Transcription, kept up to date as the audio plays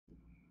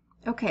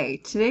Okay,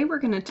 today we're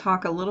going to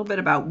talk a little bit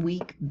about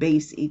weak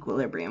base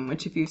equilibrium,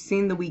 which if you've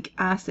seen the weak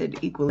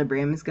acid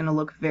equilibrium is going to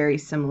look very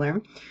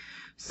similar.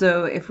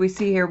 So if we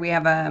see here we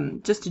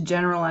have just a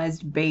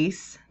generalized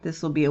base.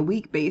 This will be a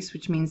weak base,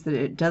 which means that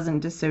it doesn't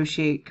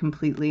dissociate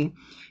completely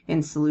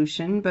in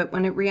solution, but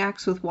when it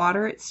reacts with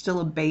water it's still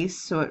a base,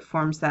 so it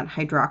forms that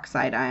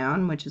hydroxide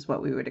ion, which is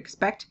what we would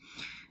expect.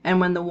 And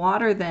when the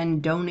water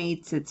then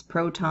donates its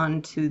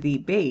proton to the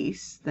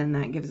base, then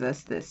that gives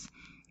us this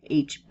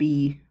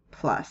Hb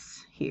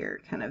plus here,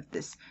 kind of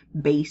this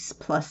base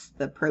plus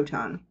the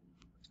proton.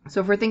 So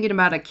if we're thinking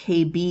about a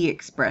Kb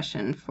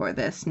expression for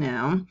this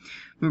now,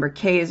 remember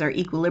K is our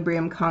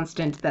equilibrium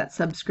constant. That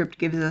subscript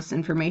gives us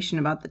information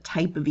about the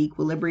type of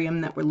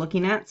equilibrium that we're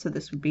looking at. So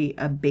this would be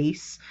a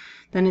base.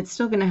 Then it's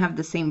still going to have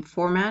the same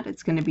format.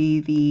 It's going to be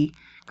the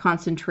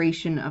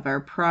concentration of our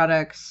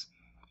products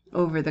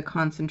over the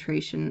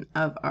concentration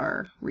of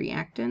our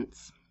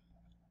reactants.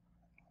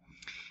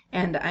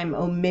 And I'm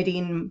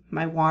omitting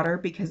my water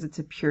because it's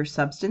a pure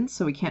substance,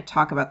 so we can't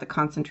talk about the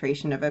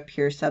concentration of a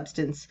pure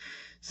substance.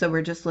 So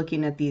we're just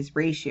looking at these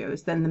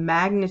ratios. Then the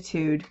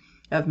magnitude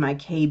of my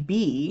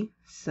Kb,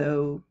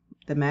 so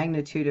the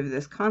magnitude of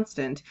this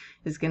constant,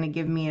 is going to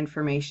give me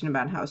information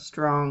about how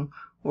strong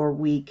or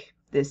weak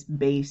this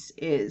base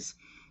is.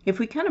 If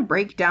we kind of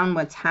break down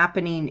what's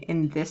happening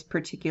in this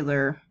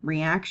particular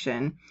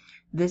reaction,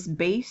 this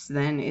base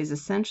then is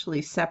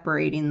essentially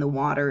separating the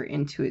water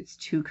into its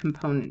two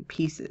component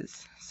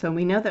pieces. So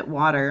we know that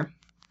water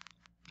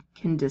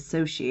can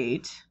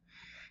dissociate,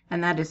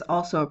 and that is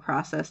also a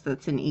process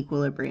that's in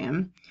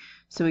equilibrium.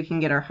 So we can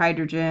get our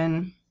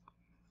hydrogen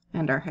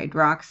and our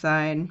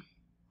hydroxide.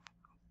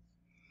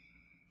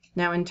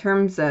 Now in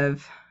terms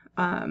of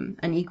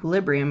an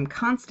equilibrium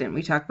constant,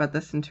 we talk about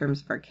this in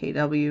terms of our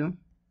Kw.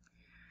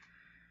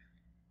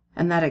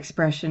 And that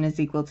expression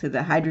is equal to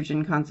the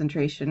hydrogen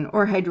concentration,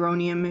 or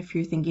hydronium if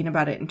you're thinking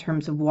about it in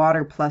terms of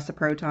water plus a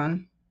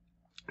proton.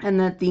 And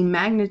that the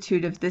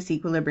magnitude of this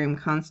equilibrium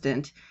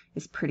constant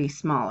is pretty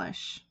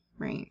smallish,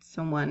 right?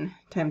 So 1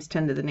 times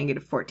 10 to the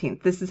negative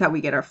 14th. This is how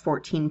we get our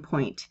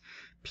 14-point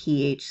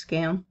pH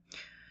scale.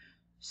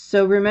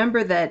 So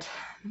remember that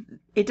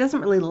it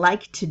doesn't really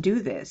like to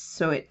do this,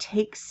 so it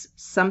takes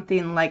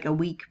something like a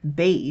weak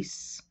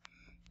base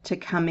to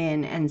come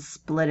in and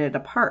split it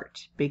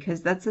apart,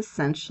 because that's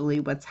essentially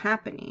what's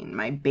happening.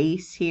 My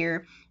base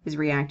here is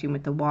reacting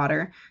with the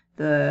water.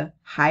 The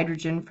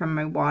hydrogen from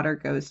my water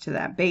goes to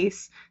that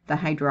base. The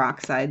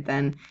hydroxide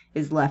then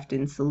is left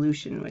in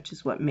solution, which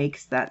is what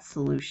makes that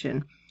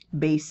solution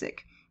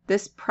basic.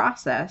 This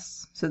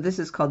process, so this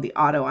is called the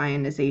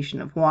autoionization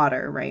of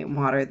water, right?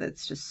 Water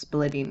that's just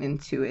splitting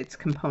into its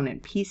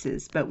component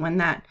pieces. But when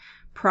that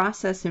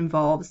process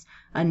involves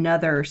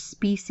another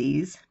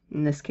species,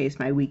 in this case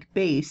my weak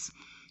base,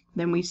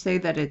 then we say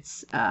that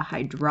it's a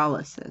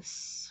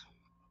hydrolysis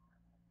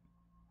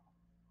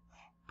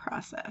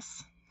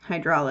process.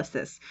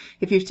 Hydrolysis.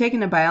 If you've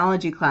taken a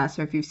biology class,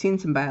 or if you've seen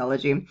some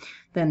biology,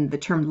 then the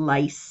term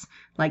lyse,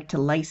 like to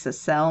lyse a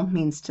cell,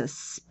 means to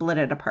split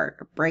it apart,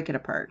 or break it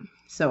apart.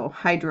 So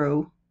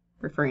hydro,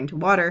 referring to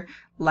water,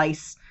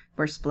 lyse,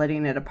 we're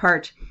splitting it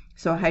apart.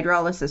 So a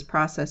hydrolysis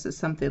process is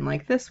something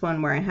like this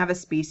one, where I have a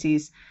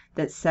species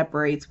that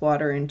separates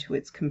water into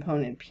its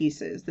component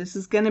pieces. This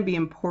is going to be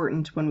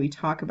important when we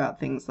talk about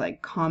things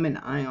like common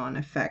ion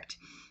effect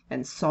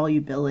and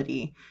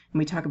solubility, and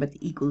we talk about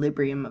the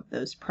equilibrium of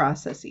those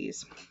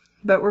processes.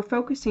 But we're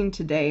focusing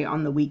today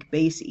on the weak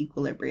base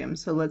equilibrium,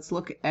 so let's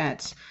look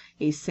at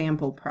a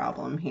sample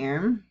problem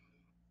here.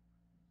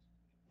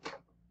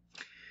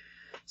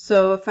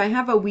 So if I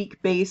have a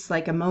weak base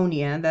like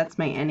ammonia, that's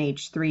my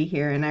NH3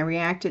 here, and I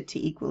react it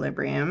to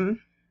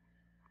equilibrium,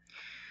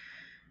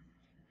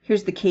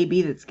 here's the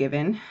Kb that's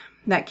given.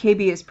 That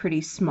Kb is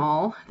pretty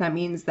small. That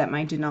means that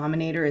my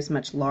denominator is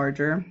much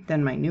larger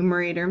than my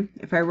numerator.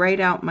 If I write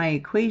out my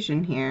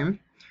equation here,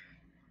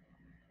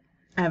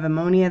 I have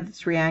ammonia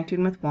that's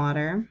reacting with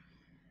water.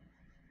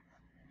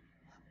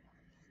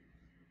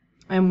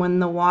 And when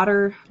the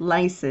water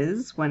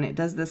lyses, when it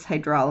does this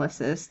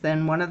hydrolysis,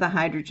 then one of the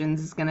hydrogens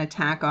is going to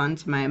tack on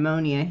to my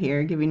ammonia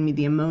here, giving me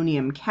the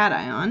ammonium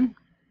cation.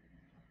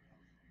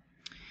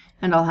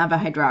 And I'll have a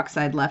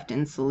hydroxide left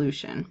in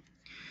solution,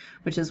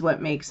 which is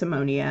what makes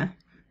ammonia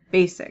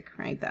basic,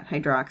 right? That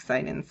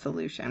hydroxide in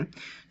solution.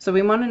 So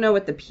we want to know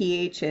what the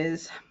pH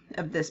is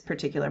of this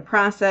particular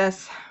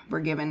process. We're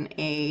given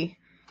a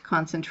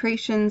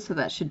concentration, so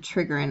that should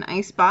trigger an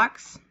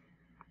icebox.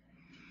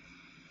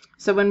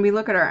 So when we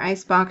look at our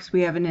icebox,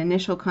 we have an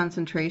initial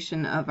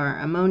concentration of our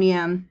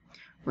ammonia.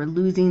 We're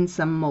losing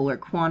some molar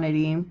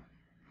quantity,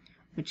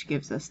 which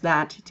gives us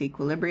that at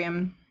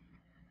equilibrium.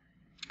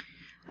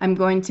 I'm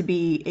going to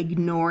be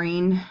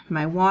ignoring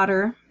my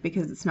water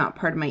because it's not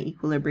part of my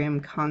equilibrium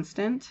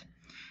constant,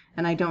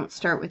 and I don't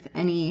start with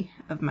any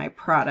of my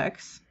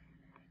products.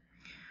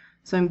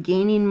 So I'm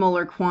gaining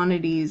molar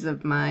quantities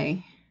of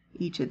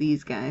each of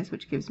these guys,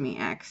 which gives me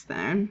X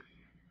there.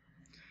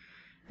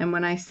 And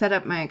when I set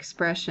up my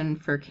expression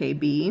for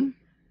Kb,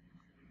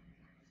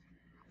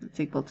 it's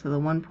equal to the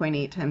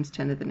 1.8 times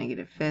 10 to the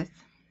negative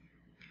fifth.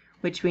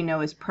 which we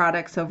know is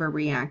products over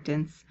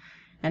reactants.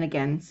 And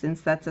again,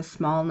 since that's a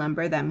small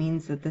number, that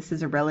means that this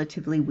is a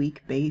relatively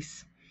weak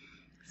base.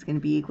 It's going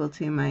to be equal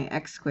to my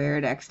x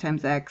squared, x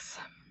times x,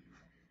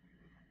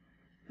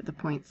 with a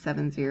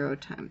 0.70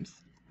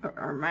 times,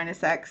 or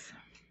minus x,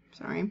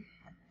 sorry.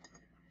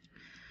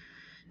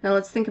 Now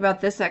let's think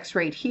about this x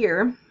right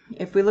here.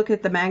 If we look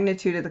at the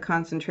magnitude of the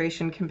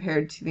concentration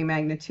compared to the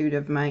magnitude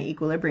of my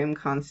equilibrium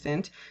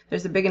constant,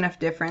 there's a big enough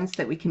difference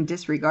that we can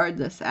disregard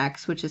this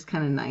x, which is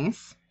kind of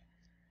nice.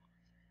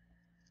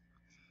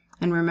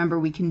 And remember,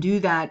 we can do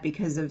that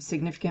because of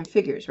significant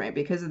figures, right?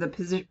 Because of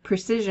the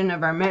precision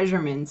of our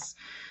measurements,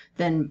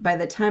 then by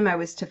the time I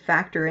was to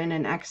factor in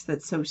an x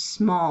that's so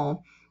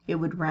small, it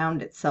would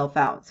round itself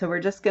out. So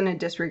we're just going to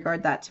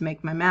disregard that to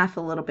make my math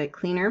a little bit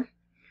cleaner,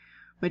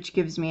 which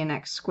gives me an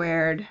x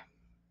squared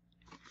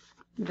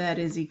that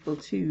is equal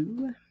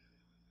to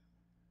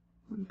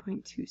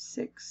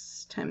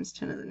 1.26 times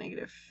 10 to the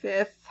negative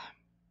fifth.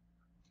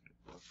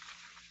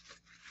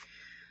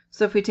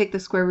 So if we take the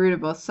square root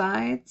of both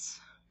sides,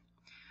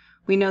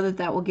 we know that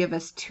that will give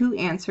us two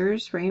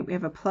answers, right? We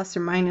have a plus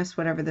or minus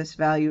whatever this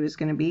value is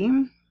going to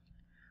be.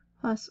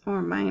 Plus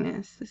or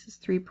minus, this is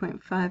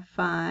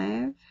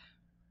 3.55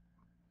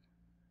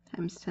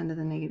 times 10 to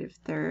the negative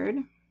third.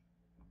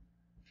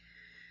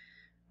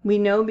 We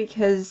know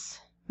because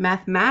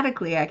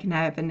mathematically I can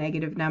have a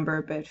negative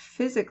number, but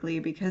physically,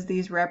 because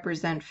these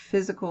represent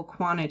physical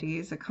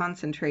quantities, a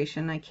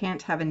concentration, I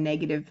can't have a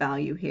negative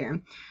value here.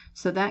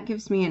 So that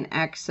gives me an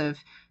x of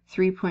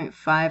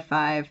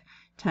 3.55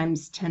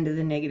 times 10 to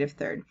the negative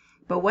third.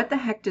 But what the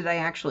heck did I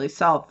actually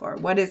solve for?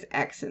 What is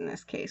x in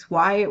this case?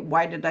 Why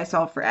did I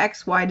solve for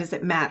x? Why does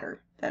it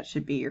matter? That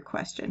should be your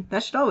question.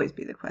 That should always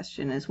be the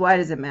question, is why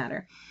does it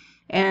matter?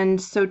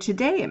 And so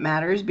today it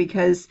matters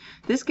because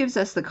this gives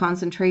us the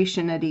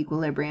concentration at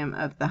equilibrium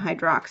of the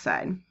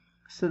hydroxide.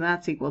 So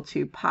that's equal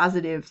to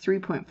positive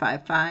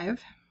 3.55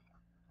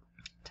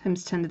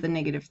 times 10 to the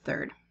negative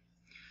third.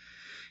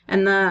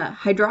 And the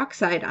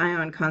hydroxide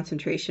ion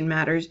concentration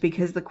matters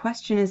because the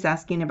question is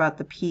asking about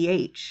the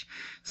pH.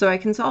 So I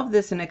can solve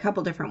this in a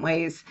couple different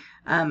ways.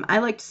 I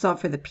like to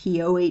solve for the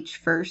pOH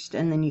first,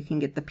 and then you can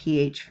get the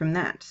pH from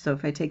that. So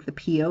if I take the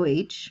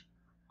pOH,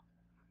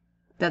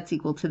 that's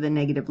equal to the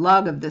negative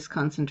log of this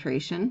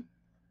concentration,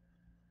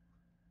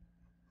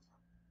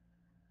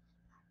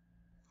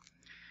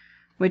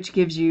 which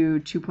gives you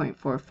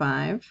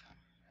 2.45.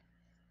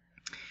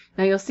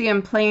 Now you'll see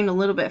I'm playing a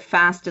little bit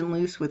fast and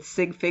loose with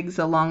sig figs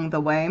along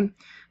the way,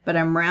 but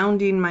I'm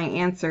rounding my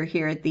answer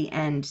here at the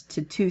end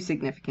to two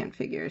significant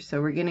figures. So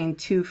we're getting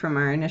 2 from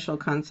our initial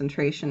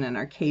concentration and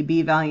our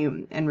Kb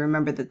value, and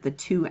remember that the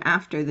 2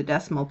 after the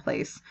decimal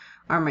place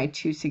are my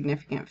two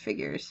significant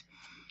figures.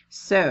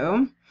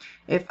 So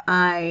if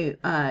I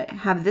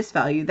have this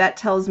value, that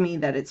tells me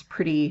that it's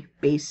pretty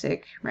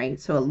basic, right?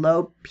 So a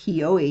low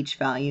pOH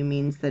value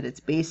means that it's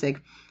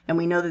basic. And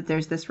we know that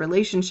there's this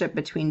relationship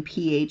between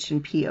pH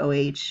and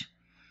pOH,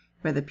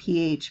 where the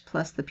pH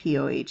plus the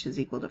pOH is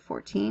equal to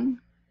 14.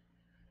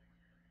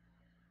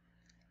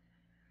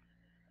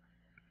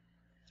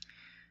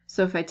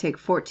 So if I take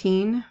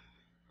 14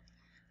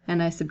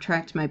 and I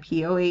subtract my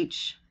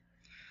pOH,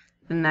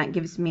 then that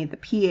gives me the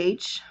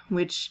pH,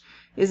 which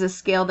is a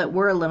scale that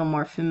we're a little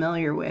more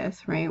familiar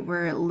with, right?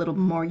 We're a little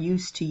more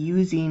used to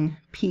using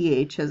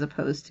pH as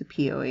opposed to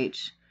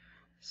pOH.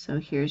 So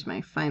here's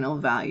my final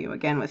value,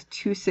 again with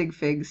 2 sig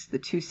figs, the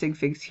 2 sig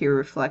figs here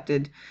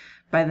reflected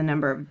by the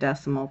number of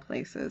decimal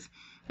places.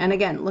 And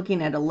again,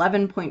 looking at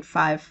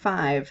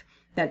 11.55,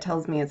 that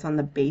tells me it's on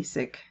the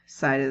basic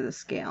side of the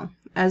scale,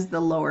 as the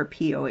lower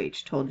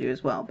pOH told you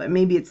as well. But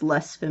maybe it's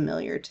less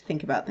familiar to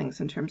think about things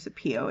in terms of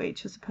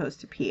pOH as opposed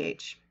to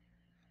pH.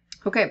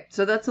 Okay,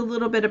 so that's a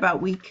little bit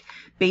about weak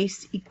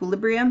base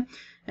equilibrium,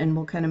 and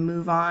we'll kind of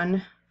move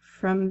on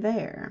from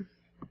there.